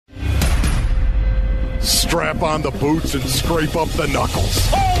strap on the boots and scrape up the knuckles.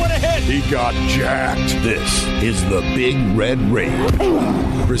 Oh, what a hit! He got jacked. This is the Big Red Rage,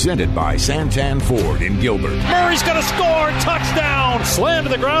 presented by Santan Ford in Gilbert. Murray's going to score! Touchdown! Slammed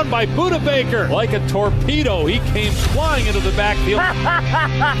to the ground by Budda Baker. Like a torpedo, he came flying into the backfield.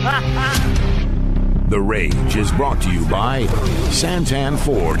 The Rage is brought to you by Santan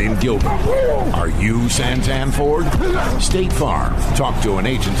Ford in Gilbert. Are you Santan Ford? State Farm. Talk to an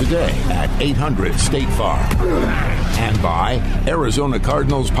agent today at 800-STATE-FARM. And by Arizona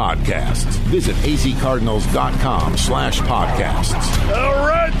Cardinals Podcasts. Visit azcardinals.com/podcasts. The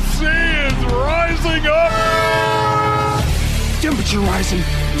Red Sea is rising up. Temperature rising,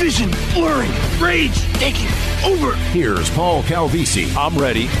 vision blurring, rage taking over. Here's Paul Calvisi. I'm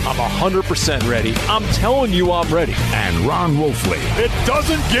ready. I'm 100% ready. I'm telling you I'm ready. And Ron Wolfley. It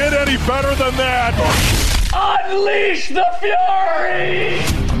doesn't get any better than that. Unleash the fury!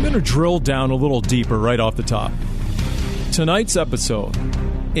 I'm going to drill down a little deeper right off the top. Tonight's episode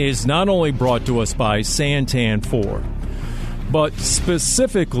is not only brought to us by Santan Ford, but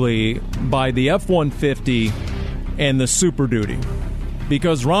specifically by the F-150 and the Super Duty.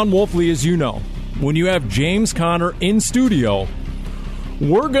 Because Ron Wolfley, as you know, when you have James Conner in studio,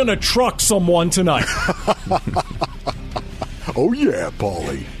 we're going to truck someone tonight. Oh, yeah,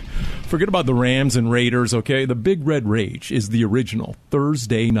 Paulie. Forget about the Rams and Raiders, okay? The Big Red Rage is the original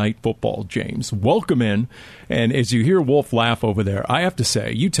Thursday night football, James. Welcome in. And as you hear Wolf laugh over there, I have to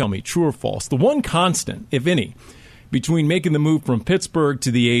say, you tell me, true or false, the one constant, if any, between making the move from Pittsburgh to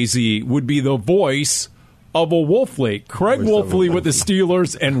the AZ would be the voice of a Wolfley. Craig Wolfley with the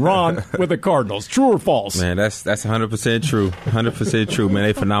Steelers and Ron with the Cardinals. True or false? Man, that's 100% true. 100% true, man.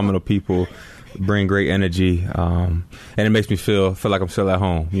 They phenomenal people. Bring great energy, and it makes me feel like I'm still at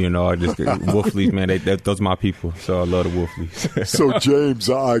home. You know, I just Wolfleys, man. Those are my people, so I love the Wolfleys. So, James,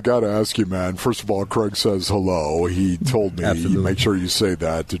 I got to ask you, man. First of all, Craig says hello. He told me, make sure you say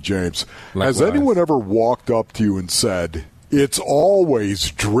that to James. Likewise. Has anyone ever walked up to you and said, "It's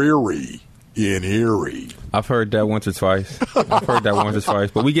always dreary in Erie"? I've heard that once or twice.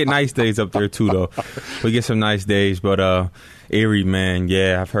 But we get nice days up there too, though. We get some nice days, but Erie, man,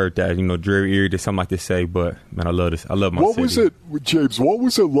 yeah, I've heard that. You know, dreary Erie, there's something like to say, but man, I love this. I love my city. What was it, James? What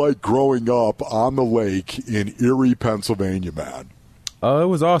was it like growing up on the lake in Erie, Pennsylvania, man? It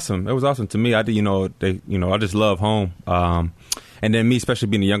was awesome. It was awesome to me. I just love home. And then me, especially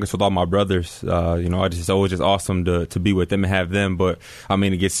being the youngest with all my brothers, it's always just awesome to be with them and have them. But I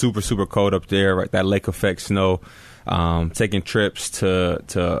mean, it gets super, super cold up there, right? That lake effect snow. Taking trips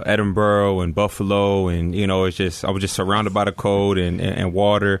to Edinburgh and Buffalo, and I was just surrounded by the cold and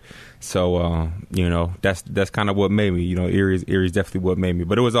water. So that's kind of what made me. Erie is definitely what made me.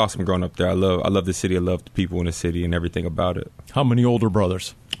 But it was awesome growing up there. I love the city. I love the people in the city and everything about it. How many older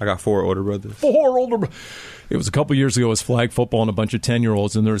brothers? I got 4 older brothers. 4 older brothers. It was a couple years ago. It was flag football and a bunch of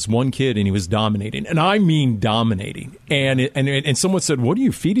 10-year-olds, and there was one kid, and he was dominating. And I mean dominating. And someone said, "What are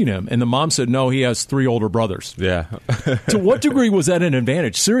you feeding him?" And the mom said, "No, he has 3 older brothers." Yeah. To what degree was that an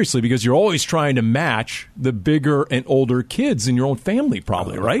advantage? Seriously, because you're always trying to match the bigger and older kids in your own family,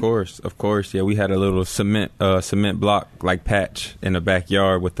 probably, right? Of course. Yeah, we had a little cement block like patch in the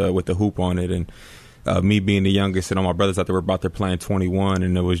backyard with the hoop on it, and me being the youngest and all my brothers out there were about there playing 21,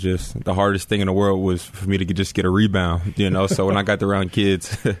 and it was just the hardest thing in the world was for me to just get a rebound, So when I got around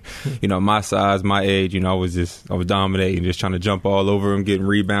kids, my size, my age, I was dominating, just trying to jump all over them, getting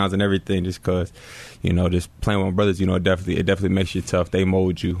rebounds and everything, just because, just playing with my brothers, it definitely makes you tough. They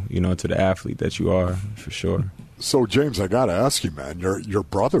mold you, into the athlete that you are, for sure. So, James, I got to ask you, man, your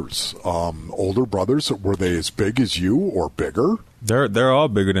brothers, older brothers, were they as big as you or bigger? They're all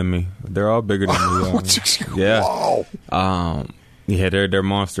bigger than me. Yeah. Wow. Yeah, they're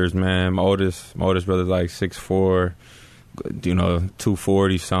monsters, man. My oldest brother's like 6'4",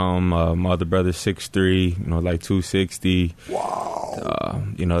 240 some. My other brother's 6'3", like 260. Wow.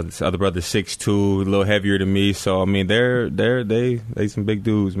 This other brother's 6'2", a little heavier than me. So I mean, they some big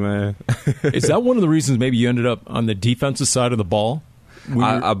dudes, man. Is that one of the reasons maybe you ended up on the defensive side of the ball?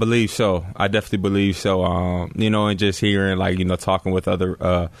 I believe so. I definitely believe so. And just hearing, talking with other,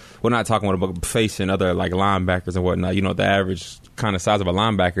 not talking with, but facing other, linebackers and whatnot. The average kind of size of a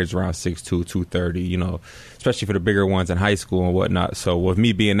linebacker is around 6'2", 230, especially for the bigger ones in high school and whatnot. So with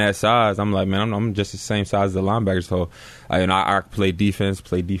me being that size, I'm like, man, I'm just the same size as the linebacker. So, I play defense,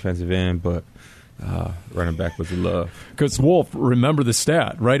 play defensive end, but running back was a love. Because, Wolf, remember the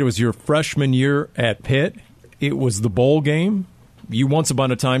stat, right? It was your freshman year at Pitt. It was the bowl game. You once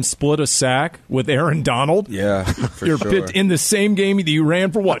upon a time split a sack with Aaron Donald. Yeah, for You're sure. in the same game that you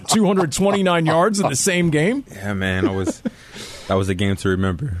ran for, 229 yards in the same game? Yeah, man. I was That was a game to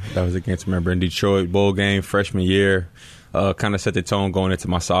remember. In Detroit, bowl game, freshman year. Kind of set the tone going into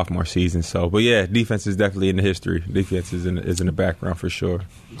my sophomore season. So, but yeah, defense is definitely in the history. Defense is in the background for sure.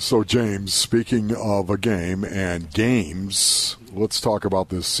 So, James, speaking of a game and games, let's talk about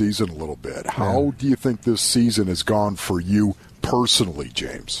this season a little bit. How do you think this season has gone for you personally,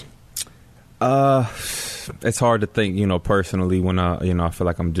 James? It's hard to think, personally when I feel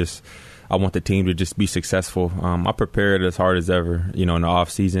like I want the team to just be successful. I prepared as hard as ever, in the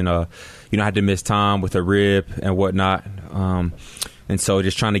off season. I had to miss time with a rib and whatnot. And so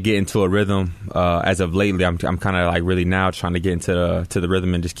just trying to get into a rhythm, as of lately, I'm kind of like really now trying to get into the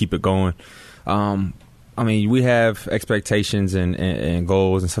rhythm and just keep it going. We have expectations and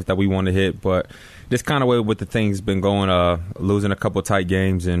goals and stuff that we want to hit, but this kind of way with the things been going, losing a couple tight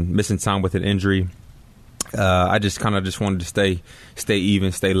games and missing time with an injury. I just wanted to stay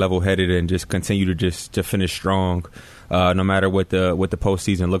even, stay level-headed, and just continue to finish strong, no matter what the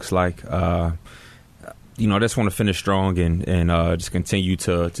postseason looks like. I just want to finish strong and just continue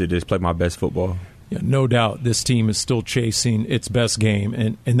to just play my best football. Yeah, no doubt this team is still chasing its best game,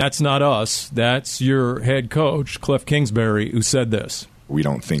 and that's not us. That's your head coach, Cliff Kingsbury, who said this. We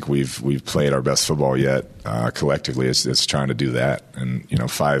don't think we've played our best football yet. Collectively, it's trying to do that.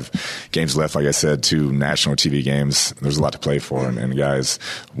 And 5 games left, like I said, 2 national TV games. There's a lot to play for, and guys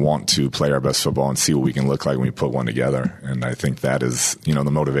want to play our best football and see what we can look like when we put one together. And I think that is the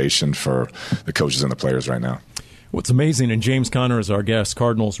motivation for the coaches and the players right now. What's amazing, and James Conner is our guest,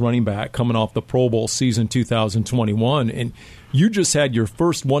 Cardinals running back, coming off the Pro Bowl season 2021, and you just had your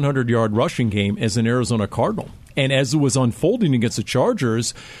first 100-yard rushing game as an Arizona Cardinal. And as it was unfolding against the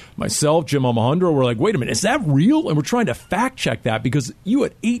Chargers, myself, Jim Almohandro, were like, wait a minute, is that real? And we're trying to fact-check that because you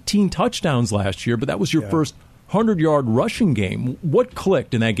had 18 touchdowns last year, but that was your first 100-yard rushing game. What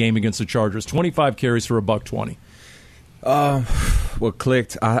clicked in that game against the Chargers? 25 carries for $120. What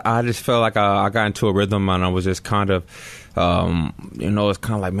clicked? I just felt like I got into a rhythm, and I was just kind of, it's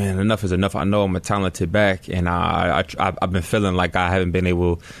kind of like, man, enough is enough. I know I'm a talented back, and I've been feeling like I haven't been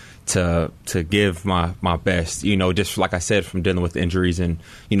able to give my best, just like I said, from dealing with injuries and,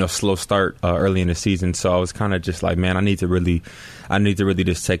 slow start early in the season. So I was kind of just like, man, I need to really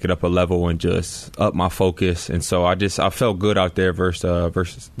just take it up a level and just up my focus. And so I felt good out there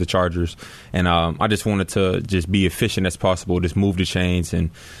versus the Chargers. And I just wanted to just be efficient as possible, just move the chains, and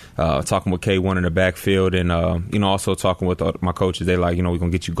talking with K1 in the backfield, and also talking with my coaches. They like, we're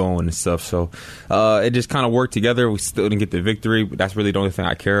gonna get you going and stuff. So it just kind of worked together. We still didn't get the victory, but that's really the only thing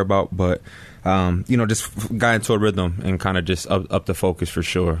I care about. But just got into a rhythm and kind of just up the focus for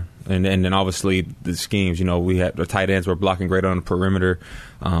sure. And then obviously the schemes. We had the tight ends were blocking great on the perimeter.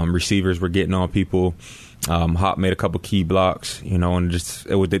 Receivers were getting on people. Hop made a couple key blocks, and just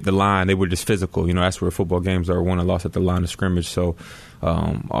the line. They were just physical. That's where football games are won and lost at the line of scrimmage. So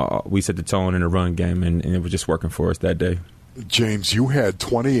we set the tone in the run game, and it was just working for us that day. James, you had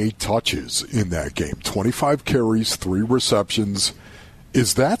 28 touches in that game, 25 carries, 3 receptions.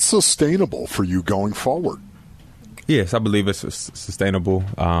 Is that sustainable for you going forward? Yes, I believe it's sustainable.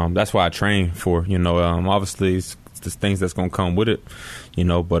 That's why I train for. Obviously it's the things that's going to come with it.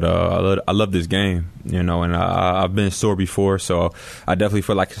 But I love this game. And I've been sore before, so I definitely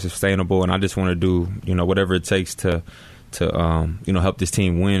feel like it's sustainable. And I just want to do whatever it takes to help this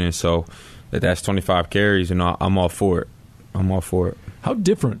team win. And so that's 25 carries. I'm all for it. How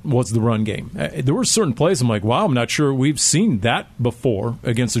different was the run game? There were certain plays I'm like, wow, I'm not sure we've seen that before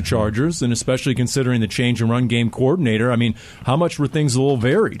against the Chargers, and especially considering the change in run game coordinator. I mean, how much were things a little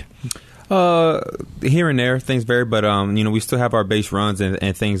varied? Here and there, things vary, but we still have our base runs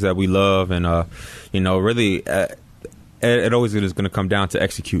and things that we love, and really, it always is going to come down to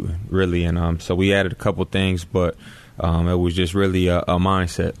executing, really. And so we added a couple things, but it was just really a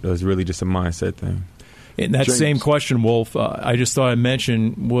mindset. It was really just a mindset thing. And that same question, Wolf, I just thought I'd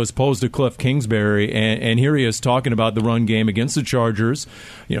mention, was posed to Cliff Kingsbury, and here he is talking about the run game against the Chargers.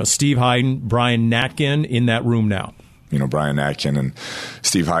 Steve Hyden, Brian Natkin in that room now. Brian Natkin and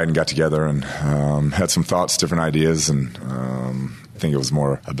Steve Hyden got together and had some thoughts, different ideas, and I think it was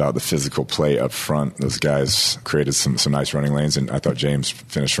more about the physical play up front. Those guys created some nice running lanes, and I thought James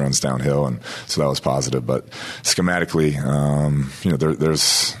finished runs downhill, and so that was positive. But schematically,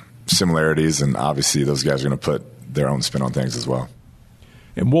 there's similarities, and obviously those guys are going to put their own spin on things as well.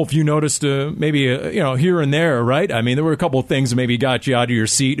 And Wolf, you noticed maybe here and there, right? I mean, there were a couple of things that maybe got you out of your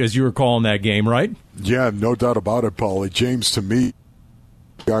seat as you were calling that game, right? Yeah, no doubt about it, Paulie. James, to me,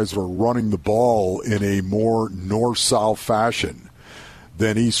 guys were running the ball in a more north-south fashion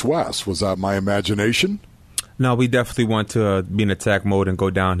than east-west. Was that my imagination? No, we definitely want to be in attack mode and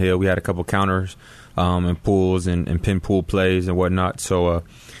go downhill. We had a couple counters and pulls and pin pull plays and whatnot. So,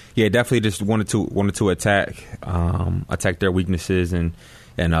 definitely just wanted to attack their weaknesses and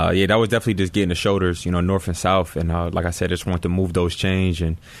that was definitely just getting the shoulders, north and south. And like I said, just want to move those chains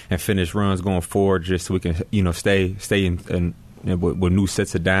and finish runs going forward, just so we can stay in with new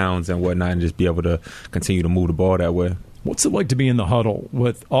sets of downs and whatnot, and just be able to continue to move the ball that way. What's it like to be in the huddle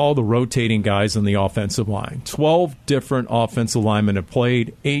with all the rotating guys on the offensive line? 12 different offensive linemen have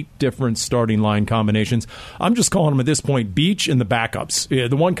played, 8 different starting line combinations. I'm just calling them at this point Beach and the backups.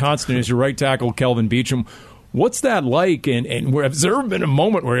 The one constant is your right tackle, Kelvin Beachum. What's that like? And has there ever been a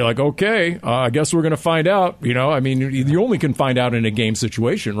moment where you're like, okay, I guess we're going to find out? You only can find out in a game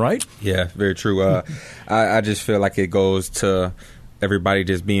situation, right? Yeah, very true. I just feel like it goes to everybody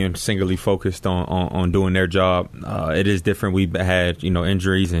just being singularly focused on doing their job. It is different. We've had,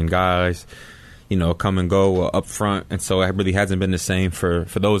 injuries and guys, come and go up front. And so it really hasn't been the same for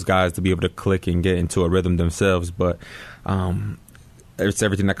those guys to be able to click and get into a rhythm themselves. But it's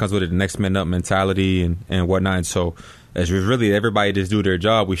everything that comes with it, the next man up mentality and whatnot. And so as really everybody just do their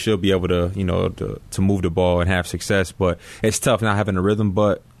job, we should be able to, to move the ball and have success. But it's tough not having a rhythm,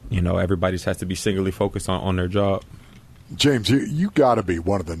 but, everybody just has to be singularly focused on their job. James, you got to be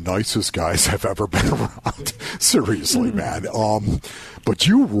one of the nicest guys I've ever been around. Seriously, man. But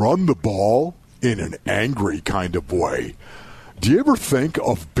you run the ball in an angry kind of way. Do you ever think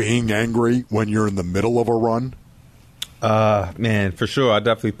of being angry when you're in the middle of a run? Man, for sure. I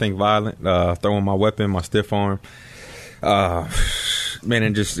definitely think violent, throwing my weapon, my stiff arm.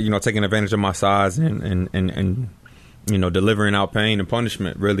 And just, taking advantage of my size and delivering out pain and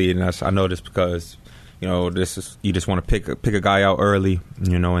punishment, really. And I know this because this is, you just want to pick a guy out early,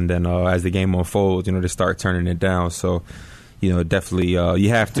 and then as the game unfolds, just start turning it down. So, definitely you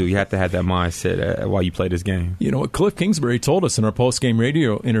have to have that mindset while you play this game. What Cliff Kingsbury told us in our post-game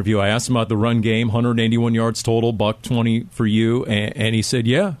radio interview, I asked him about the run game, 181 yards total, $120 for you, and he said,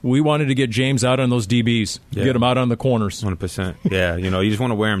 yeah, we wanted to get James out on those DBs, get him out on the corners. 100%. Yeah, you just want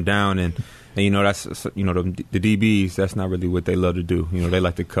to wear him down, and that's the DBs. That's not really what they love to do. They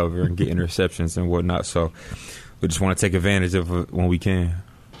like to cover and get interceptions and whatnot. So we just want to take advantage of it when we can.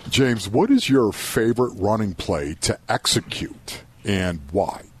 James, what is your favorite running play to execute, and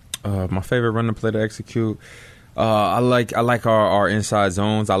why? My favorite running play to execute, I like our inside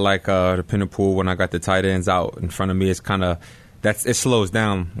zones. I like the pin and pull when I got the tight ends out in front of me. It's kind of it slows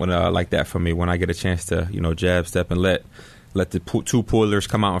down when like that for me when I get a chance to jab step and let the two pullers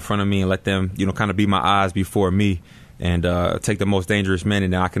come out in front of me and let them kind of be my eyes before me. And take the most dangerous men,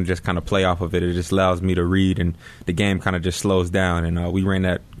 and then I can just kind of play off of it. It just allows me to read, and the game kind of just slows down. And we ran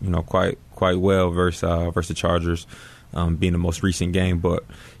that, quite well versus the Chargers, being the most recent game. But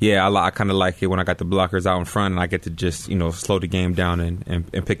yeah, I kind of like it when I got the blockers out in front, and I get to just slow the game down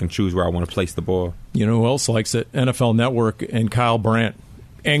and pick and choose where I want to place the ball. Who else likes it? NFL Network and Kyle Brandt.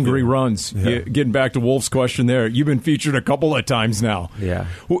 Angry runs. Yeah. Getting back to Wolf's question there, you've been featured a couple of times now. Yeah.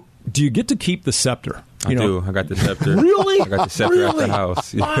 Do you get to keep the scepter? I do. I got the scepter. Really? I got the scepter at the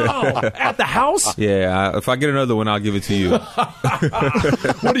house. Wow. At the house? Yeah. If I get another one, I'll give it to you.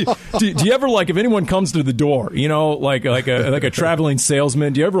 What do you ever, if anyone comes to the door, like a traveling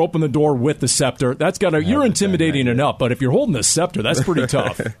salesman, do you ever open the door with the scepter? That's you're intimidating enough, but if you're holding the scepter, that's pretty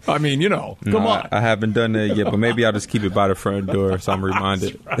tough. I mean, come on. I haven't done that yet, but maybe I'll just keep it by the front door so I'm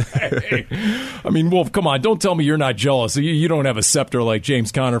reminded. Right. I mean, Wolf, come on. Don't tell me you're not jealous. You don't have a scepter like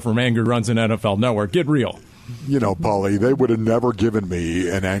James Conner from Angry Runs in NFL Network. Get real. Paulie, they would have never given me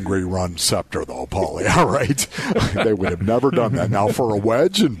an angry run scepter, though, Paulie, all right? They would have never done that. Now, for a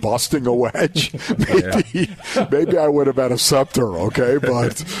wedge and busting a wedge, maybe I would have had a scepter, okay?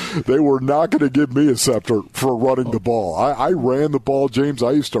 But they were not going to give me a scepter for running the ball. I ran the ball, James.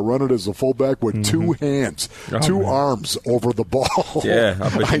 I used to run it as a fullback with two hands, two arms over the ball. Yeah,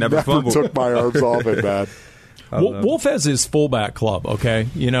 I never took my arms off it, man. Wolf has his fullback club, okay?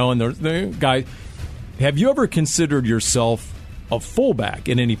 And the guy... Have you ever considered yourself a fullback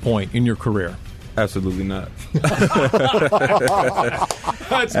at any point in your career? Absolutely not.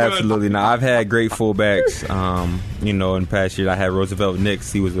 Absolutely not. I've had great fullbacks. In past years, I had Roosevelt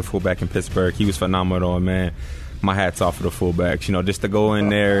Nix. He was a fullback in Pittsburgh. He was phenomenal, man. My hat's off for the fullbacks. Just to go in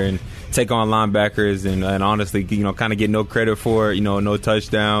there and take on linebackers and honestly, kind of get no credit for it. No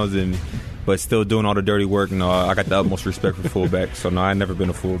touchdowns but still doing all the dirty work. No, I got the utmost respect for fullback. So, no, I've never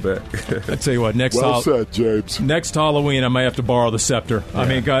been a fullback. I tell you what, said, James. Next Halloween, I might have to borrow the scepter. Yeah. I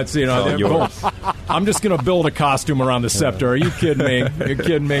mean, God, yours. I'm just going to build a costume around the scepter. Are you kidding me? You're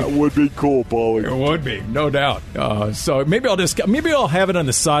kidding me? That would be cool, Paulie. It would be, no doubt. So maybe I'll have it on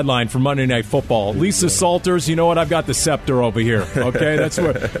the sideline for Monday Night Football. Lisa Salters, you know what? I've got the scepter over here. Okay, that's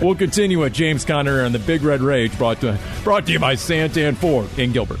what we'll continue with James Conner and the Big Red Rage, brought to you by Santan Ford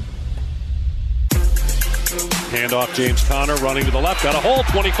in Gilbert. Handoff, James Conner running to the left. Got a hole,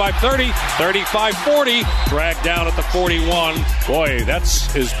 25-30, 35-40. Dragged down at the 41. Boy,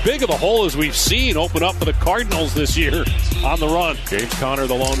 that's as big of a hole as we've seen open up for the Cardinals this year on the run. James Conner,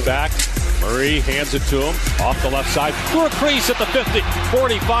 the lone back. Murray hands it to him off the left side. Through a crease at the 50,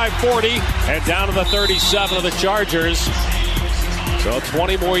 45-40, and down to the 37 of the Chargers. So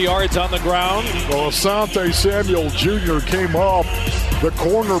 20 more yards on the ground. Well, Asante Samuel Jr. came up, the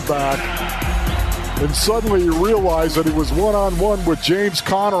cornerback, and suddenly he realized that he was one-on-one with James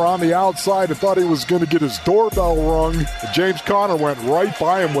Conner on the outside and thought he was going to get his doorbell rung. James Conner went right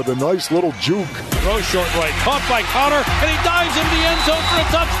by him with a nice little juke. Throw short right, caught by Conner, and he dives into the end zone for a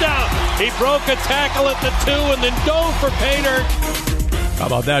touchdown. He broke a tackle at the 2 and then dove for Pater. How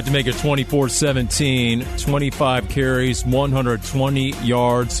about that to make it 24-17, 25 carries, 120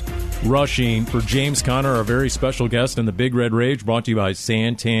 yards rushing for James Conner, our very special guest in the Big Red Rage, brought to you by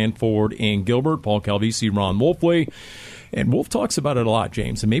Santan Ford in Gilbert, Paul Calvisi, Ron Wolfley. And Wolf talks about it a lot,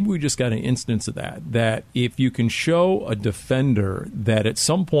 James, and maybe we just got an instance of that if you can show a defender that at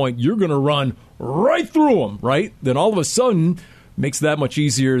some point you're going to run right through him, right, then all of a sudden makes that much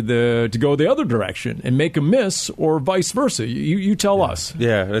easier to go the other direction and make a miss, or vice versa. You tell us.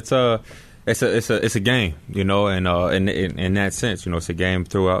 Yeah, it's a game, you know, and in that sense, you know, it's a game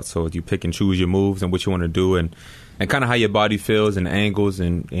throughout. So you pick and choose your moves and what you want to do, and kind of how your body feels and angles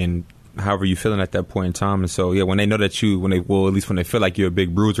and however you're feeling at that point in time. And so, yeah, when they know that at least when they feel like you're a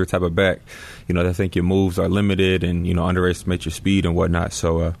big bruiser type of back, you know, they think your moves are limited and, you know, underestimate your speed and whatnot.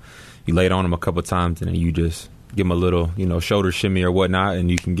 So you lay it on them a couple of times and then you just give them a little, you know, shoulder shimmy or whatnot, and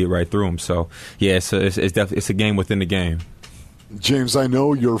you can get right through them. So, yeah, it's definitely it's a game within the game. James, I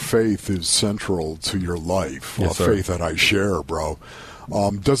know your faith is central to your life, yes, a faith that I share, bro.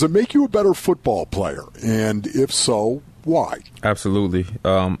 Does it make you a better football player? And if so, why? Absolutely.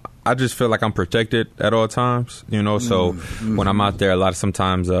 I just feel like I'm protected at all times, you know, so when I'm out there,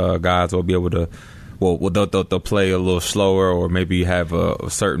 sometimes guys will be able to, they'll play a little slower or maybe have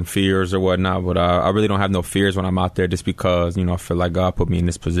certain fears or whatnot, but I really don't have no fears when I'm out there, just because, you know, I feel like God put me in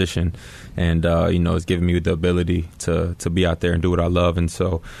this position and, you know, it's giving me the ability to be out there and do what I love. And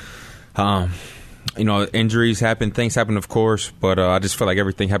so, you know, injuries happen, things happen, of course, but I just feel like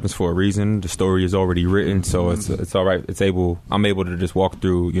everything happens for a reason. The story is already written, so it's all right. I'm able to just walk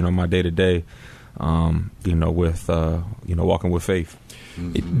through, you know, my day-to-day, you know, with, you know, walking with faith.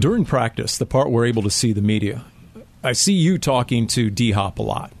 During practice, the part we're able to see the media, I see you talking to D-Hop a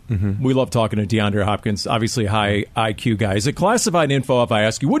lot. Mm-hmm. We love talking to DeAndre Hopkins, obviously a high IQ guy. Is it classified info if I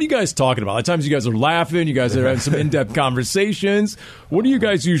ask you, what are you guys talking about? A lot of times you guys are laughing, you guys are having some in-depth conversations. What are you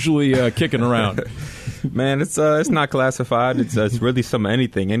guys usually kicking around? Man, it's not classified. It's really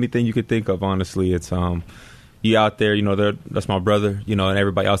anything you could think of, honestly. It's you out there, you know, that's my brother, you know, and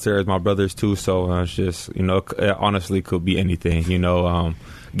everybody else there is my brothers too. So it's just, you know, it honestly could be anything, you know,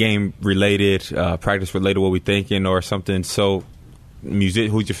 game related, practice related, what we thinking, or something. So, who's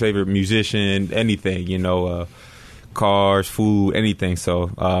your favorite musician? Anything, you know, cars, food, anything. So,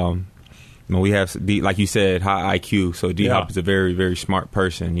 you know, we have, like you said, high IQ. So D-Hop is a very, very smart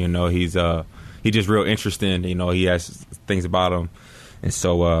person. You know, he's just real interesting. You know, he has things about him. And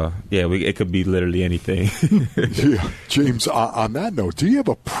so, it could be literally anything. Yeah. James, on that note, do you have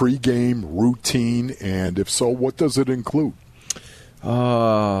a pregame routine? And if so, what does it include?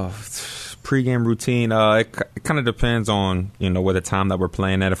 Pregame routine, it kind of depends on, you know, what the time that we're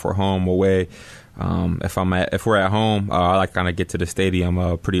playing at, if we're home or away. If we're at home, I like kind of get to the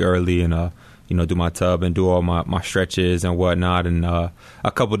stadium pretty early and you know, do my tub and do all my stretches and whatnot, and a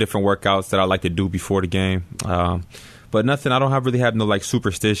couple different workouts that I like to do before the game. But nothing, I don't really have no like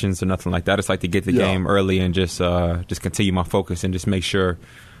superstitions or nothing like that. I just like to get the game early and just continue my focus and just make sure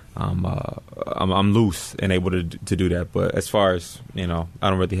I'm loose and able to do that. But as far as, you know, I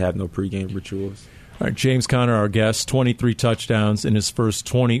don't really have no pregame rituals. All right, James Conner, our guest, 23 touchdowns in his first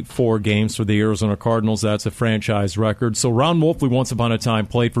 24 games for the Arizona Cardinals. That's a franchise record. So Ron Wolfley, once upon a time,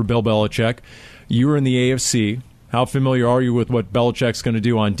 played for Bill Belichick. You were in the AFC. How familiar are you with what Belichick's going to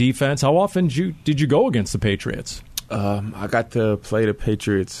do on defense? How often did you go against the Patriots? I got to play the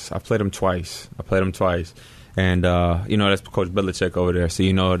Patriots. I played them twice. And, you know, that's Coach Belichick over there. So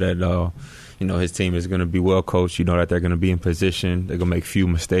you know that, you know, his team is going to be well coached. You know that they're going to be in position. They're going to make few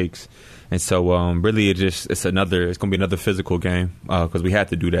mistakes. And so really it's going to be another physical game because we had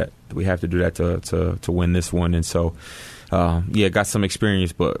to do that. We have to do that to win this one. And so, got some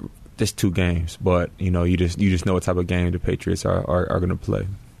experience, but just 2 games. But, you know, you just know what type of game the Patriots are going to play.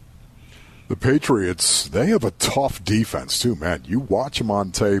 The Patriots, they have a tough defense too, man. You watch them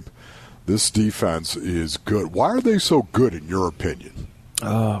on tape, this defense is good. Why are they so good in your opinion?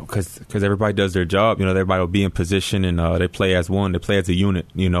 Because everybody does their job. You know, everybody will be in position, and they play as one. They play as a unit,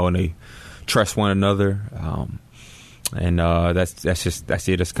 you know, and they trust one another. That's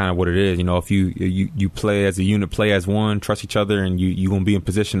it. That's kind of what it is. You know, if you play as a unit, play as one, trust each other, and you're going to be in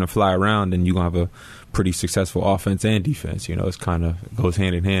position to fly around, and you're going to have a pretty successful offense and defense. You know, it goes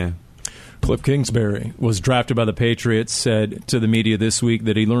hand in hand. Cliff Kingsbury was drafted by the Patriots, said to the media this week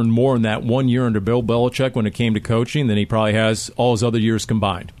that he learned more in that 1 year under Bill Belichick when it came to coaching than he probably has all his other years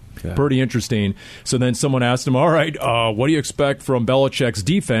combined. Yeah. Pretty interesting. So then someone asked him, all right, what do you expect from Belichick's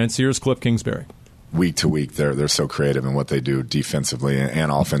defense? Here's Cliff Kingsbury. Week to week, they're so creative in what they do defensively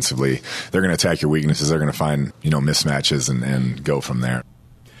and offensively. They're going to attack your weaknesses. They're going to find, you know, mismatches and go from there.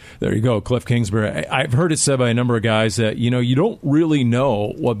 There you go, Cliff Kingsbury. I've heard it said by a number of guys that, you know, you don't really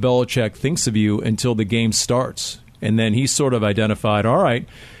know what Belichick thinks of you until the game starts. And then he sort of identified, all right,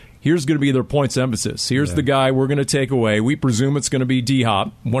 here's going to be their points of emphasis. Here's the guy we're going to take away. We presume it's going to be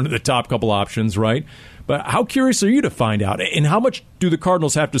D-Hop, one of the top couple options, right? But how curious are you to find out? And how much do the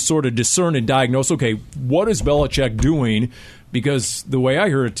Cardinals have to sort of discern and diagnose, okay, what is Belichick doing? Because the way I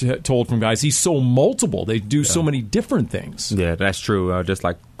heard it told from guys, he's so multiple. They do so many different things. Yeah, that's true. Just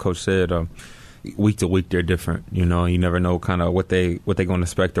like Coach said, week to week they're different. You know, you never know kind of what they're going to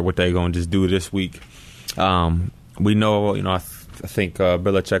expect or what they're going to just do this week. We know, you know, I think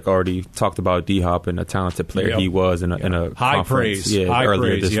Belichick already talked about D-Hop and the talented player he was in a high conference praise. High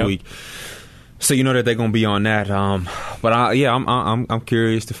earlier praise, this week. So you know that they're going to be on that, but I'm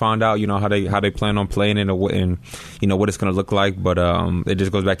curious to find out, you know, how they plan on playing and you know what it's going to look like. But it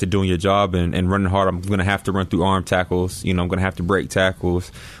just goes back to doing your job and running hard. I'm going to have to run through arm tackles. You know, I'm going to have to break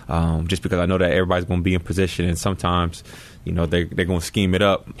tackles, just because I know that everybody's going to be in position, and sometimes, you know, they're going to scheme it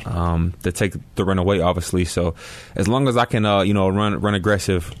up to take the run away, obviously. So as long as I can, you know, run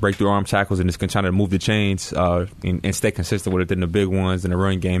aggressive, break through arm tackles, and just can try to move the chains and stay consistent with it, then the big ones and the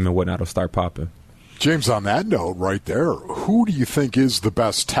run game and whatnot will start popping. James, on that note right there, who do you think is the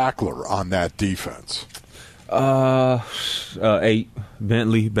best tackler on that defense? 8.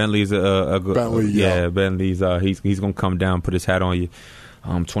 Bentley. Bentley's a good. Bentley, Bentley's he's going to come down, put his hat on you.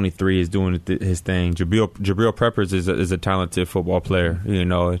 23 is doing his thing. Jabril Peppers is a talented football player, you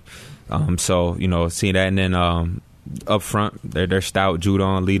know. So, you know, seeing that, and then up front, they're stout.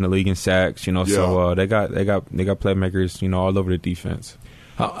 Judon leading the league in sacks, you know. Yeah. So they got playmakers, you know, all over the defense.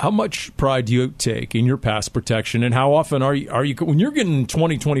 How much pride do you take in your pass protection, and how often are you when you're getting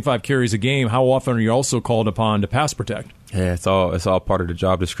 20, 25 carries a game, how often are you also called upon to pass protect? Yeah, it's all part of the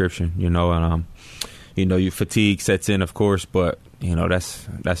job description, you know, and you know, your fatigue sets in, of course, but you know that's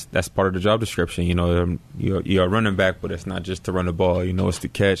part of the job description. You know, you're a running back, but it's not just to run the ball. You know, it's to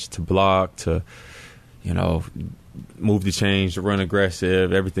catch, to block, to, you know, move the chains, to run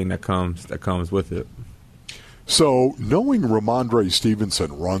aggressive, everything that comes with it. So, knowing Ramondre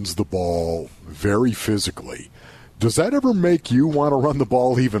Stevenson runs the ball very physically, does that ever make you want to run the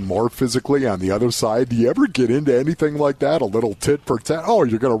ball even more physically on the other side? Do you ever get into anything like that? A little tit for tat? Oh,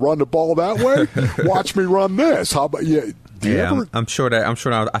 you're going to run the ball that way? Watch me run this. How about you? I'm sure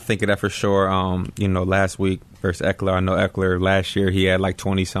I think of that for sure. You know, last week versus Eckler, I know Eckler last year he had like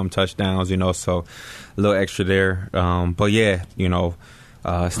 20-some touchdowns, you know, so a little extra there. But yeah, you know,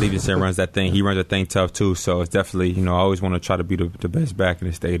 Stevenson runs that thing. He runs that thing tough too. So it's definitely, you know, I always want to try to be the best back in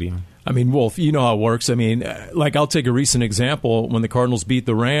the stadium. I mean, Wolf, you know how it works. I mean, like I'll take a recent example when the Cardinals beat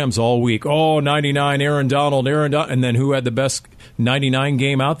the Rams all week. Oh, 99, Aaron Donald. And then who had the best 99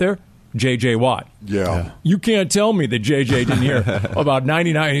 game out there? J.J. Watt. Yeah. You can't tell me that J.J. didn't hear about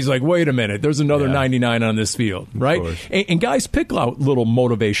 99. He's like, wait a minute, there's another 99 on this field, right? And guys pick out little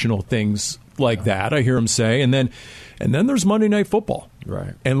motivational things like that, I hear him say. And then there's Monday Night Football.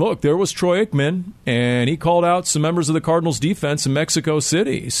 Right. And look, there was Troy Aikman, and he called out some members of the Cardinals defense in Mexico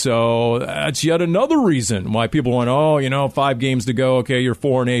City. So that's yet another reason why people went, oh, you know, 5 games to go. Okay, you're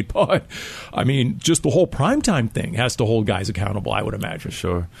 4-8. But, I mean, just the whole primetime thing has to hold guys accountable, I would imagine.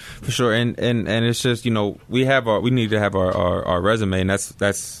 For sure. And it's just, you know, we need to have our resume, and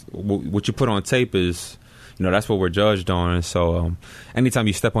that's what you put on tape is, you know, that's what we're judged on. And so anytime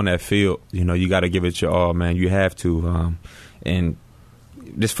you step on that field, you know, you got to give it your all, man. You have to. And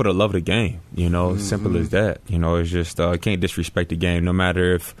just for the love of the game, you know, simple as that. You know, it's just you can't disrespect the game, no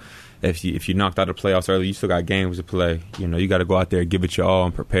matter if if you knocked out the playoffs early, you still got games to play. You know, you got to go out there, give it your all,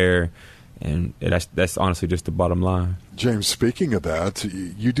 and prepare. And that's honestly just the bottom line. James, speaking of that,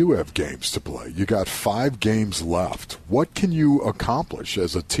 you do have games to play. You got 5 games left. What can you accomplish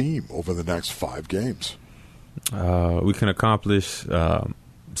as a team over the next 5 games? We can accomplish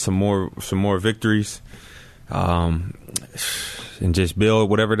some more victories, and just build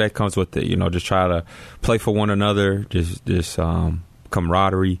whatever that comes with it. You know, just try to play for one another, just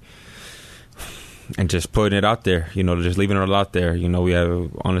camaraderie. And just putting it out there, you know, just leaving it all out there. You know, we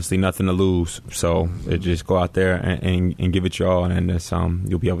have honestly nothing to lose, so just go out there and give it your all, and that's,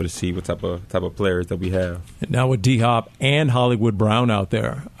 you'll be able to see what type of players that we have. And now with D-Hop and Hollywood Brown out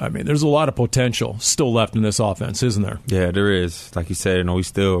there, I mean, there's a lot of potential still left in this offense, isn't there? Yeah, there is. Like you said, you know, we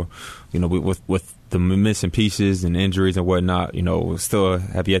still, you know, with the missing pieces and injuries and whatnot, you know, we still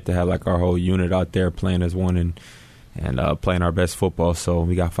have yet to have like our whole unit out there playing as one and playing our best football. So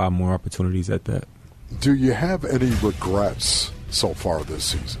we got 5 more opportunities at that. Do you have any regrets so far this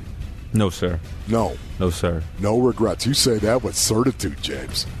season? No, sir. No, sir. No regrets. You say that with certitude,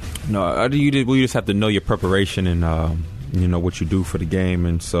 James. No, we just have to know your preparation and you know what you do for the game.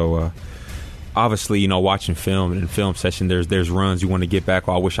 And so obviously, you know, watching film and in film session, there's runs you want to get back.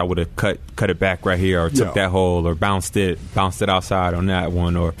 Oh, I wish I would have cut it back right here, or took that hole, or bounced it outside on that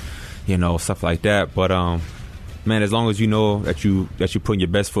one, or you know, stuff like that. But man, as long as you know that you're putting your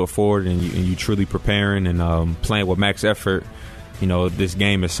best foot forward and you truly preparing and playing with max effort, you know, this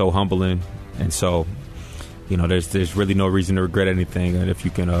game is so humbling, and so, you know, there's really no reason to regret anything. And if you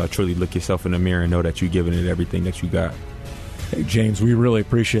can truly look yourself in the mirror and know that you're giving it everything that you got. Hey, James, we really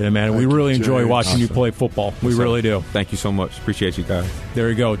appreciate it, man. We really enjoy watching you play football. We really do. Thank you so much. Appreciate you guys. There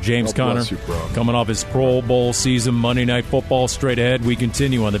you go. James Conner, coming off his Pro Bowl season, Monday Night Football. Straight ahead, we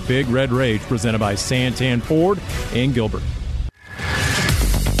continue on the Big Red Rage, presented by Santan Ford in Gilbert.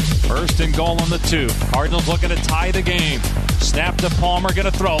 1st and goal on the 2. Cardinals looking to tie the game. Snap to Palmer, going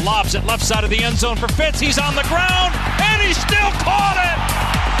to throw. Lobs it left side of the end zone for Fitz. He's on the ground, and he still caught it!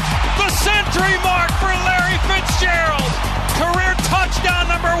 The century mark for Larry Fitzgerald! Career touchdown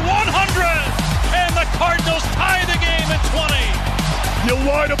number 100, and the Cardinals tie the game at 20. You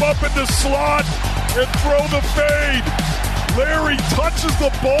line him up in the slot and throw the fade. Larry touches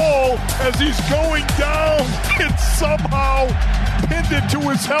the ball as he's going down and somehow pinned it to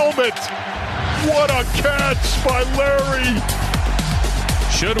his helmet. What a catch by Larry.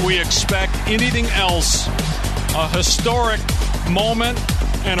 Should we expect anything else? A historic moment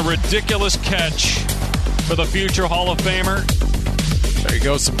and a ridiculous catch for the future Hall of Famer. There you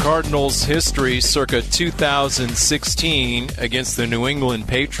go, some Cardinals history circa 2016 against the New England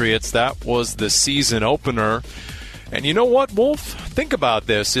Patriots. That was the season opener. And you know what, Wolf? Think about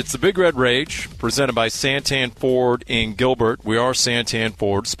this. It's the Big Red Rage, presented by Santan Ford in Gilbert. We are Santan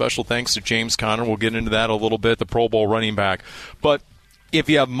Ford. Special thanks to James Conner. We'll get into that a little bit, the Pro Bowl running back. But if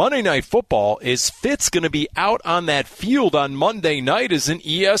you have Monday Night Football, is Fitz going to be out on that field on Monday night as an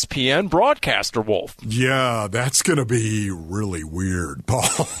ESPN broadcaster, Wolf? Yeah, that's going to be really weird,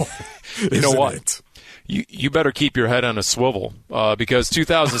 Paul. You know what? You better keep your head on a swivel because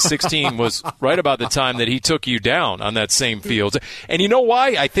 2016 was right about the time that he took you down on that same field. And you know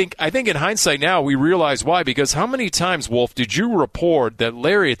why? I think in hindsight now we realize why. Because how many times, Wolf, did you report that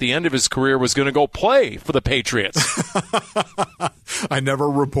Larry at the end of his career was going to go play for the Patriots? I never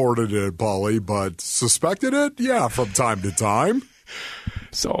reported it, Paulie, but suspected it, yeah, from time to time.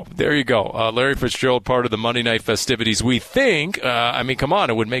 So there you go. Larry Fitzgerald, part of the Monday night festivities. We think, I mean, come on,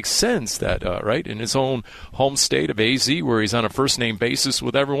 it would make sense that, right, in his own home state of AZ, where he's on a first-name basis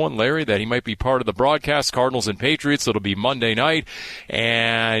with everyone, Larry, that he might be part of the broadcast, Cardinals and Patriots. It'll be Monday night,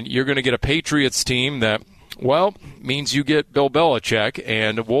 and you're going to get a Patriots team that, well, means you get Bill Belichick.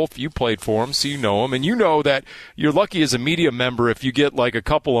 And, Wolf, you played for him, so you know him. And you know that you're lucky as a media member if you get like a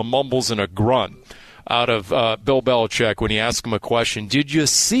couple of mumbles and a grunt out of Bill Belichick when you ask him a question. Did you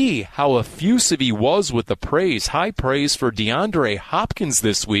see how effusive he was with the praise, high praise for DeAndre Hopkins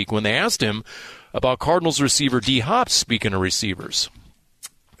this week when they asked him about Cardinals receiver D-Hop, speaking of receivers?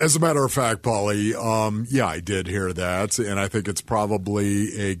 As a matter of fact, Paulie, yeah, I did hear that, and I think it's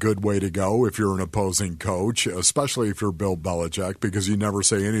probably a good way to go if you're an opposing coach, especially if you're Bill Belichick, because you never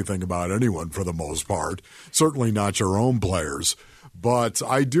say anything about anyone for the most part, certainly not your own players. But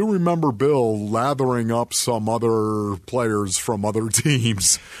I do remember Bill lathering up some other players from other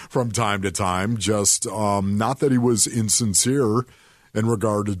teams from time to time, just not that he was insincere in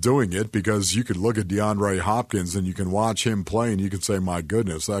regard to doing it, because you could look at DeAndre Hopkins and you can watch him play and you can say, my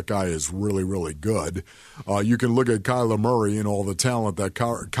goodness, that guy is really, really good. You can look at Kyler Murray and all the talent that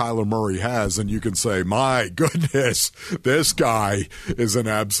Kyler Murray has, and you can say, my goodness, this guy is an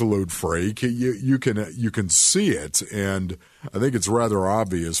absolute freak. You can see it, and I think it's rather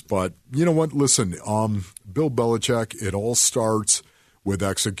obvious. But you know what? Listen, Bill Belichick, it all starts with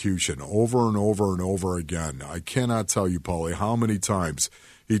execution over and over and over again. I cannot tell you, Paulie, how many times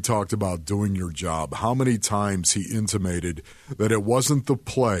he talked about doing your job, how many times he intimated that it wasn't the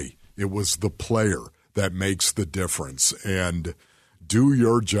play, it was the player that makes the difference. And do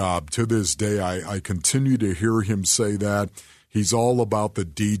your job. To this day, I continue to hear him say that. He's all about the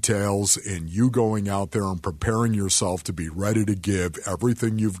details and you going out there and preparing yourself to be ready to give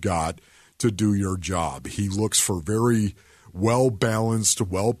everything you've got to do your job. He looks for very well-balanced,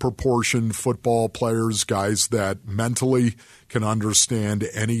 well-proportioned football players, guys that mentally can understand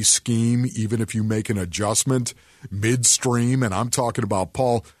any scheme, even if you make an adjustment midstream. And I'm talking about,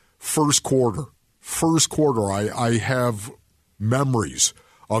 Paul, first quarter. I have memories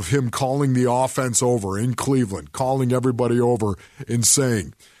of him calling the offense over in Cleveland, calling everybody over and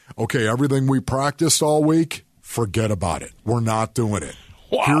saying, okay, everything we practiced all week, forget about it. We're not doing it.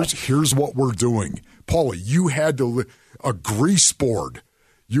 Wow. Here's what we're doing. Paulie, you had to a grease board.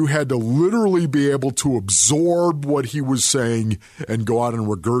 You had to literally be able to absorb what he was saying and go out and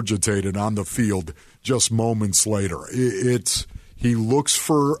regurgitate it on the field just moments later. He looks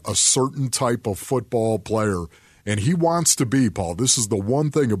for a certain type of football player, and he wants to be, Paul, this is the one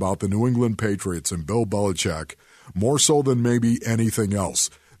thing about the New England Patriots and Bill Belichick, more so than maybe anything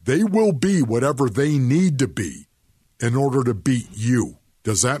else. They will be whatever they need to be in order to beat you.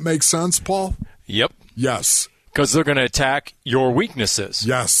 Does that make sense, Paul? Yep. Yes. Because they're going to attack your weaknesses.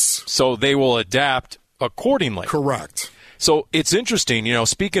 Yes. So they will adapt accordingly. Correct. So it's interesting,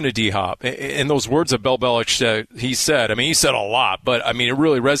 speaking of D-Hop, in those words that Bill Belichick he said a lot, but, it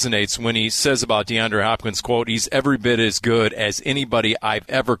really resonates when he says about DeAndre Hopkins, quote, he's every bit as good as anybody I've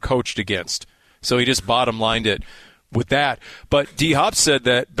ever coached against. So he just bottom-lined it with that. But D-Hop said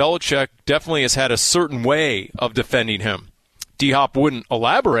that Belichick definitely has had a certain way of defending him. D-Hop wouldn't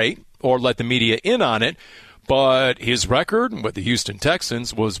elaborate or let the media in on it, but his record with the Houston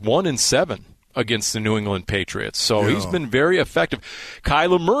Texans was 1-7 against the New England Patriots. So he's been very effective.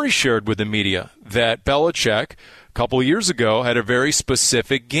 Kyler Murray shared with the media that Belichick, a couple of years ago, had a very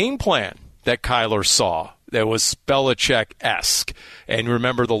specific game plan that Kyler saw that was Belichick-esque. And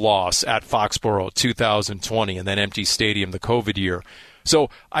remember the loss at Foxborough 2020 and that empty stadium the COVID year. So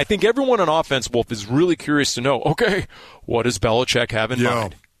I think everyone on offense, Wolf, is really curious to know, okay, what does Belichick have in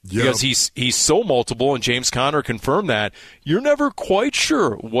mind? Yep. Because he's so multiple, and James Conner confirmed that, you're never quite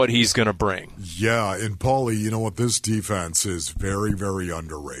sure what he's going to bring. Yeah, and Paulie, you know what? This defense is very, very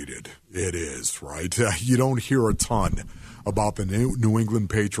underrated. It is, right? You don't hear a ton about the New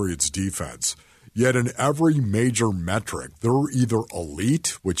England Patriots defense. Yet in every major metric, they're either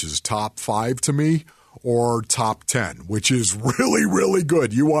elite, which is top 5 to me, or top 10, which is really, really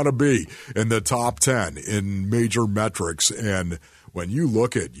good. You want to be in the top 10 in major metrics. And when you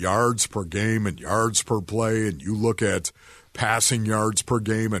look at yards per game and yards per play, and you look at passing yards per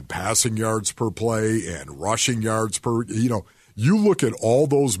game and passing yards per play and rushing yards per, you look at all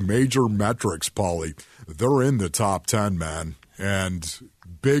those major metrics, Paulie, they're in the top 10, man. And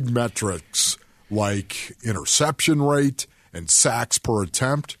big metrics like interception rate and sacks per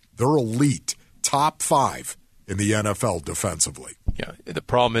attempt, they're elite. Top 5 in the NFL defensively. Yeah, the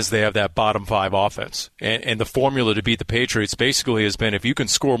problem is they have that bottom 5 offense. And the formula to beat the Patriots basically has been if you can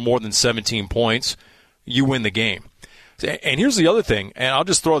score more than 17 points, you win the game. And here's the other thing, and I'll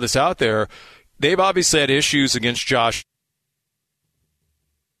just throw this out there. They've obviously had issues against Josh.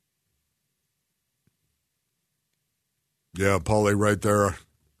 Yeah, Paulie right there.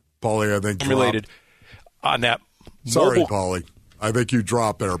 Paulie, I think related on that. Sorry, Paulie. I think you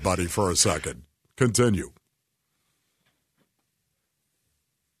dropped there, buddy, for a second. Continue.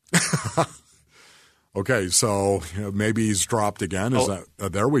 Okay, so maybe he's dropped again. Is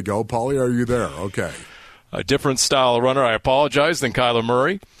that there we go. Paulie, are you there? Okay. A different style runner, I apologize, than Kyler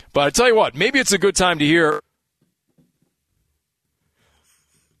Murray. But I tell you what, maybe it's a good time to hear.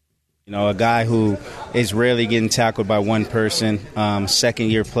 A guy who is rarely getting tackled by one person,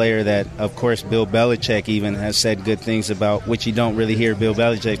 second-year player that, of course, Bill Belichick even has said good things about, which you don't really hear Bill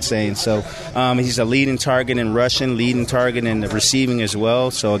Belichick saying. So he's a leading target in rushing, leading target in the receiving as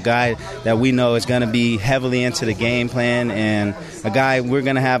well. So a guy that we know is going to be heavily into the game plan, and a guy we're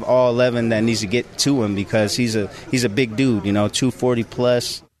going to have all 11 that needs to get to him because he's a big dude, 240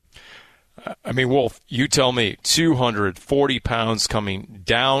 plus. I mean, Wolf, you tell me, 240 pounds coming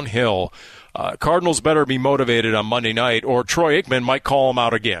downhill. Cardinals better be motivated on Monday night, or Troy Aikman might call him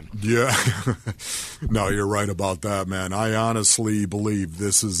out again. Yeah. No, you're right about that, man. I honestly believe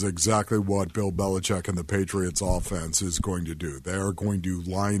this is exactly what Bill Belichick and the Patriots offense is going to do. They are going to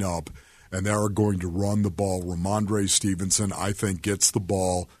line up, and they are going to run the ball. Ramondre Stevenson, I think, gets the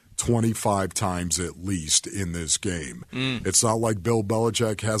ball 25 times at least in this game. It's not like Bill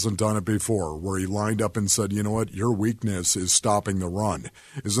Belichick hasn't done it before, where he lined up and said, you know what, your weakness is stopping the run.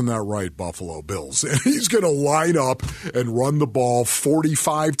 Isn't that right, Buffalo Bills? And he's going to line up and run the ball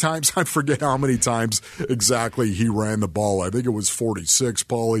 45 times. I forget how many times exactly he ran the ball. I think it was 46,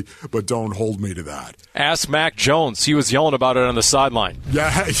 Paulie, but don't hold me to that. Ask Mac Jones. He was yelling about it on the sideline.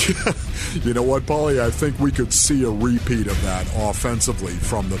 Yeah. You know what, Paulie? I think we could see a repeat of that offensively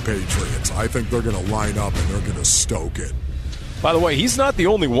from the Patriots. I think they're going to line up and they're going to stoke it. By the way, he's not the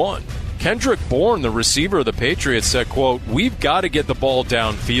only one. Kendrick Bourne, the receiver of the Patriots, said, quote, "We've got to get the ball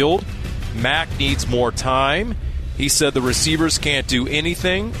downfield. Mac needs more time." He said the receivers can't do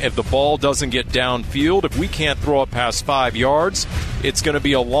anything if the ball doesn't get downfield. If we can't throw it past 5 yards, it's going to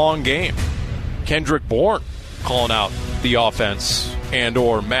be a long game. Kendrick Bourne calling out the offense, and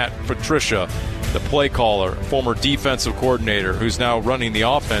or Matt Patricia, the play caller, former defensive coordinator, who's now running the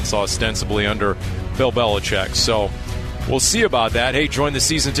offense ostensibly under Bill Belichick. So we'll see about that. Hey, join the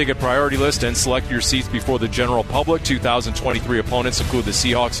season ticket priority list and select your seats before the general public. 2023 opponents include the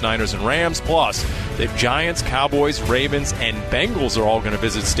Seahawks, Niners, and Rams. Plus, the Giants, Cowboys, Ravens, and Bengals are all going to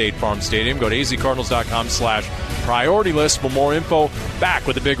visit State Farm Stadium. Go to azcardinals.com/priority list for more info. Back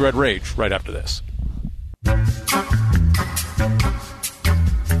with the Big Red Rage right after this.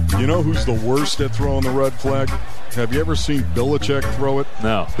 You know who's the worst at throwing the red flag? Have you ever seen Belichick throw it?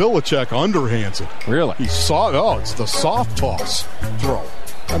 No. Belichick underhands it. Really? It's the soft toss throw.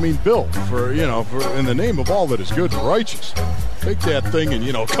 I mean, Bill, for in the name of all that is good and righteous, take that thing and,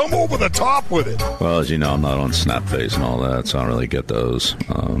 come over the top with it. Well, as you know, I'm not on snap phase and all that, so I don't really get those.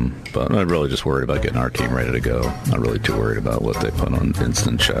 But I'm really just worried about getting our team ready to go. Not really too worried about what they put on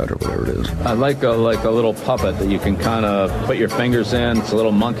instant chat or whatever it is. I like a little puppet that you can kind of put your fingers in. It's a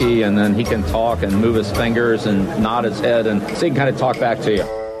little monkey, and then he can talk and move his fingers and nod his head, and so he can kind of talk back to you.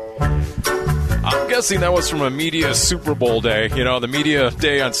 I'm guessing that was from a media Super Bowl day. The media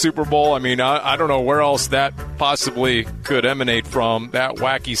day on Super Bowl. I mean, I don't know where else that possibly could emanate from, that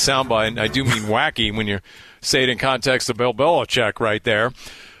wacky soundbite. And I do mean wacky when you say it in context of Bill Belichick right there.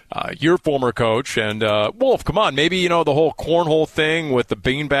 Your former coach. And, Wolf, come on, maybe, the whole cornhole thing with the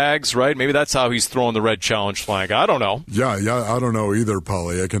beanbags, right? Maybe that's how he's throwing the red challenge flag. I don't know. Yeah, I don't know either,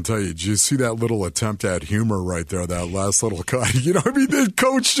 Paulie. I can tell you. Did you see that little attempt at humor right there, that last little cut? The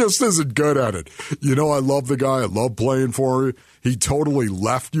coach just isn't good at it. I love the guy. I love playing for him. He totally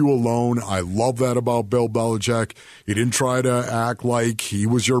left you alone. I love that about Bill Belichick. He didn't try to act like he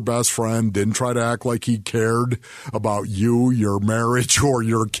was your best friend, didn't try to act like he cared about you, your marriage, or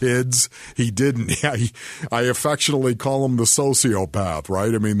your kids. He didn't. I affectionately call him the sociopath,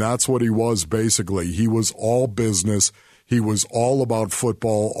 right? I mean, that's what he was basically. He was all business. He was all about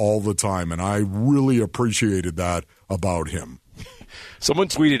football all the time, and I really appreciated that about him. Someone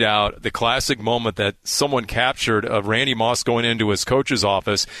tweeted out the classic moment that someone captured of Randy Moss going into his coach's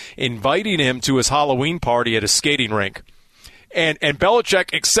office, inviting him to his Halloween party at a skating rink. And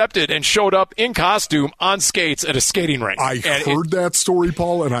Belichick accepted and showed up in costume on skates at a skating rink. I heard that story,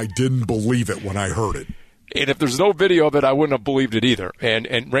 Paul, and I didn't believe it when I heard it. And if there's no video of it, I wouldn't have believed it either. And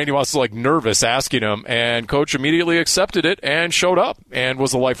Randy Moss was nervous asking him, and Coach immediately accepted it and showed up and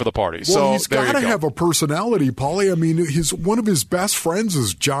was the life of the party. Well, he's got to have a personality, Paulie. I mean, one of his best friends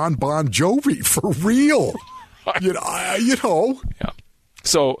is John Bon Jovi, for real. Yeah.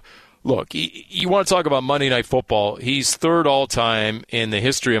 So, look, you want to talk about Monday Night Football. He's third all-time in the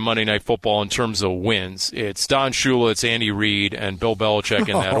history of Monday Night Football in terms of wins. It's Don Shula, it's Andy Reid, and Bill Belichick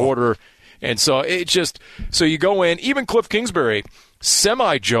in that order. And so so you go in, even Cliff Kingsbury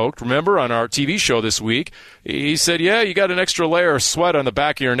semi-joked, remember, on our TV show this week. He said, yeah, you got an extra layer of sweat on the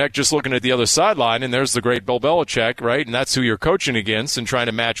back of your neck just looking at the other sideline, and there's the great Bill Belichick, right? And that's who you're coaching against and trying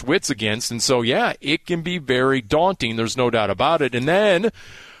to match wits against. And so, yeah, it can be very daunting. There's no doubt about it. And then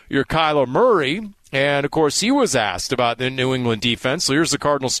you're Kyler Murray, and, of course, he was asked about the New England defense. So here's the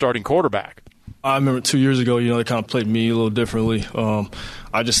Cardinals starting quarterback. I remember 2 years ago, they kind of played me a little differently.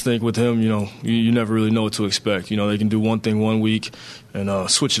 I just think with him, you never really know what to expect. They can do one thing one week and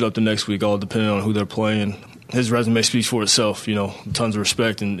switch it up the next week, all depending on who they're playing. His resume speaks for itself, tons of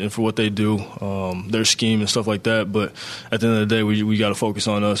respect and for what they do, their scheme and stuff like that. But at the end of the day, we got to focus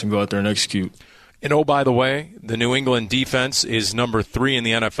on us and go out there and execute. And oh, by the way, the New England defense is number 3 in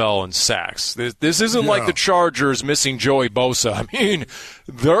the NFL in sacks. This isn't like the Chargers missing Joey Bosa. I mean,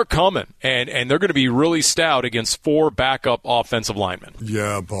 they're coming, and they're going to be really stout against 4 backup offensive linemen.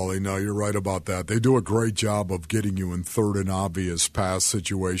 Yeah, Paulie, no, you're right about that. They do a great job of getting you in third and obvious pass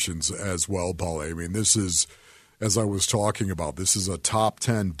situations as well, Paulie. I mean, this is, as I was talking about, this is a top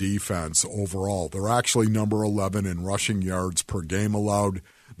 10 defense overall. They're actually number 11 in rushing yards per game allowed,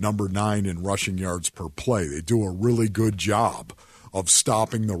 number 9 in rushing yards per play. They do a really good job of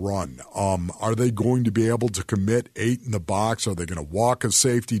stopping the run. Are they going to be able to commit 8 in the box? Are they going to walk a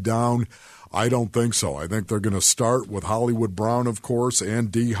safety down? I don't think so. I think they're going to start with Hollywood Brown, of course,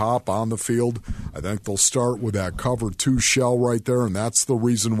 and D-Hop on the field. I think they'll start with that cover 2 shell right there, and that's the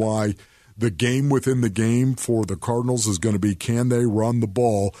reason why the game within the game for the Cardinals is going to be, can they run the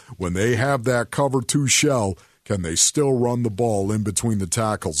ball when they have that cover 2 shell? Can they still run the ball in between the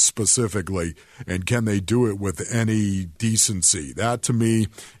tackles specifically, and can they do it with any decency? That, to me,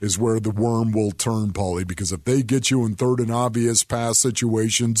 is where the worm will turn, Paulie, because if they get you in third and obvious pass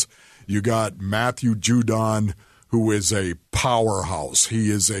situations, you got Matthew Judon, who is a powerhouse. He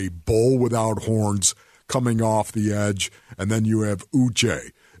is a bull without horns coming off the edge, and then you have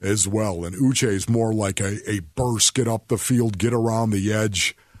Uche as well, and Uche is more like a burst, get up the field, get around the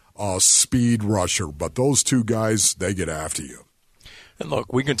edge, speed rusher. But those 2 guys, they get after you. And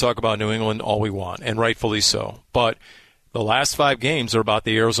look, we can talk about New England all we want, and rightfully so. But the last 5 games are about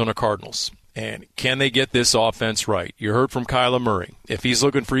the Arizona Cardinals. And can they get this offense right? You heard from Kyler Murray. If he's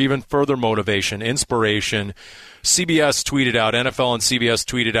looking for even further motivation, inspiration, CBS tweeted out, NFL and CBS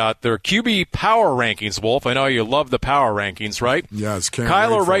tweeted out their QB power rankings, Wolf. I know you love the power rankings, right? Yes.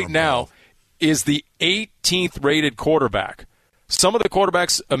 Kyler right now is the 18th rated quarterback. Some of the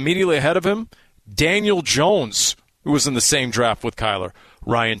quarterbacks immediately ahead of him, Daniel Jones, who was in the same draft with Kyler,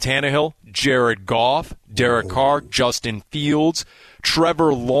 Ryan Tannehill, Jared Goff, Derek Carr, Justin Fields,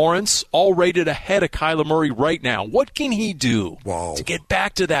 Trevor Lawrence, all rated ahead of Kyler Murray right now. What can he do to get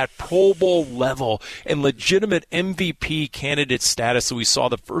back to that Pro Bowl level and legitimate MVP candidate status that we saw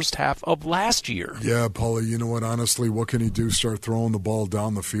the first half of last year? Yeah, Paulie, you know what? Honestly, what can he do? Start throwing the ball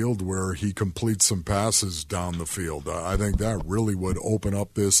down the field where he completes some passes down the field. I think that really would open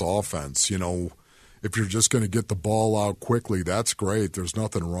up this offense. You know, if you're just going to get the ball out quickly, that's great. There's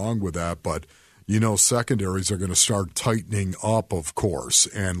nothing wrong with that, but you know, secondaries are going to start tightening up, of course,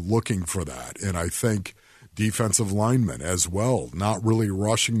 and looking for that. And I think defensive linemen as well, not really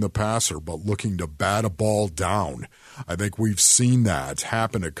rushing the passer, but looking to bat a ball down. I think we've seen that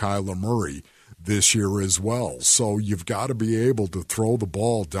happen to Kyler Murray this year as well. So you've got to be able to throw the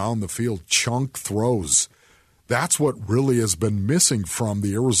ball down the field, chunk throws. That's what really has been missing from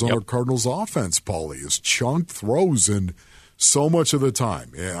the Arizona Cardinals offense, Paulie, is chunk throws. And so much of the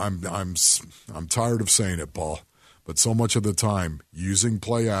time, I'm tired of saying it, Paul, but so much of the time using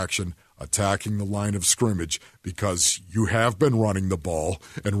play action, attacking the line of scrimmage, because you have been running the ball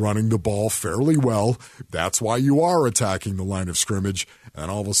and running the ball fairly well. That's why you are attacking the line of scrimmage, and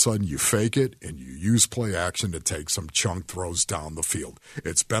all of a sudden you fake it and you use play action to take some chunk throws down the field.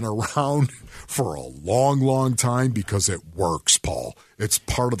 It's been around for a long, long time because it works, Paul. It's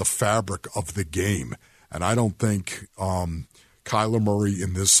part of the fabric of the game, and I don't think Kyler Murray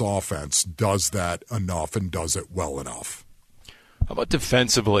in this offense does that enough and does it well enough. How about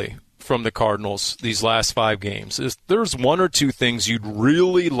defensively from the Cardinals these last 5 games? There's 1 or 2 things you'd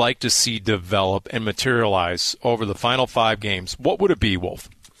really like to see develop and materialize over the final 5 games. What would it be, Wolf?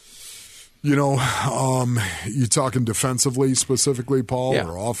 You know, you talking defensively specifically, Paul,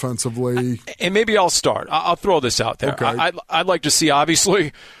 or offensively? And maybe I'll start. I'll throw this out there. Okay. I'd like to see,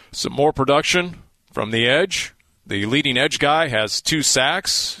 obviously, some more production from the edge. The leading edge guy has 2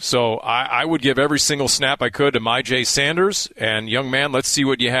 sacks, so I would give every single snap I could to Myjai Sanders. And, young man, let's see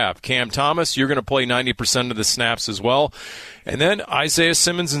what you have. Cam Thomas, you're going to play 90% of the snaps as well. And then Isaiah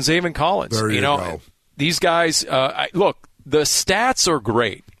Simmons and Zaven Collins. There you go. These guys, look, the stats are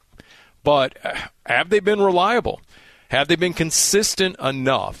great, but have they been reliable? Have they been consistent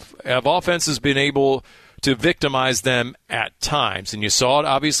enough? Have offenses been able to victimize them at times? And you saw it,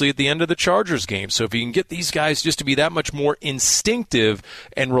 obviously, at the end of the Chargers game. So if you can get these guys just to be that much more instinctive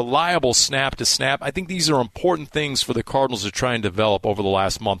and reliable snap to snap, I think these are important things for the Cardinals to try and develop over the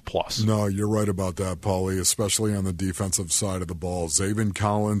last month plus. No, you're right about that, Paulie, especially on the defensive side of the ball. Zaven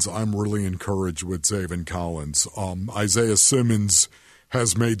Collins, I'm really encouraged with Zaven Collins. Isaiah Simmons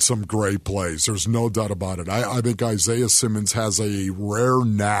has made some great plays. There's no doubt about it. I think Isaiah Simmons has a rare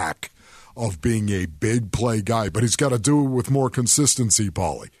knack of being a big play guy, but he's got to do it with more consistency,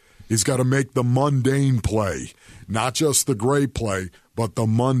 Paulie. He's got to make the mundane play, not just the great play, but the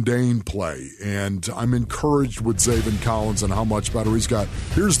mundane play. And I'm encouraged with Zaven Collins and how much better he's got.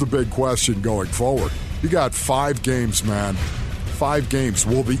 Here's the big question going forward. You got 5 games, man. 5 games.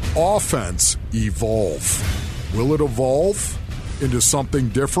 Will the offense evolve? Will it evolve into something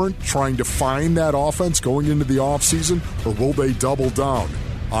different, trying to find that offense going into the offseason, or will they double down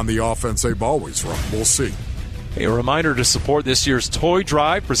on the offense they've always run? We'll see. A reminder to support this year's toy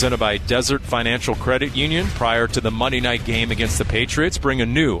drive presented by Desert Financial Credit Union. Prior to the Monday night game against the Patriots, bring a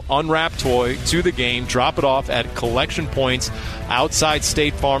new unwrapped toy to the game. Drop it off at collection points outside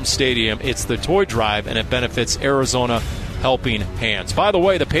State Farm Stadium. It's the toy drive, and it benefits Arizona Helping Hands. By the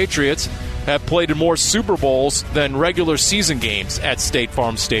way, the Patriots have played in more Super Bowls than regular season games at State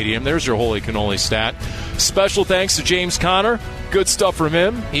Farm Stadium. There's your holy cannoli stat. Special thanks to James Conner. Good stuff from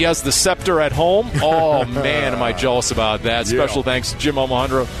him. He has the scepter at home. Oh, man, am I jealous about that. Special thanks to Jim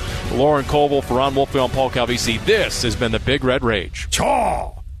Omohundro, Lauren Coble, for Ron Wolfie, and Paul Calvisi. This has been the Big Red Rage.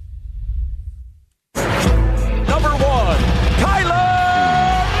 Chaw! Number 1,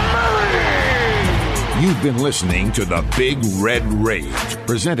 Kyler Murray! You've been listening to the Big Red Rage,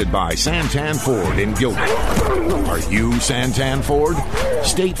 presented by Santan Ford in Gilbert. Are you Santan Ford?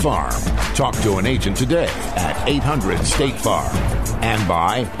 State Farm. Talk to an agent today at 800-STATE-FARM. And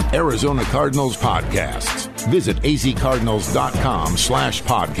by Arizona Cardinals Podcasts. Visit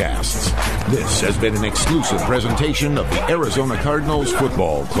azcardinals.com/podcasts. This has been an exclusive presentation of the Arizona Cardinals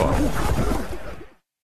Football Club.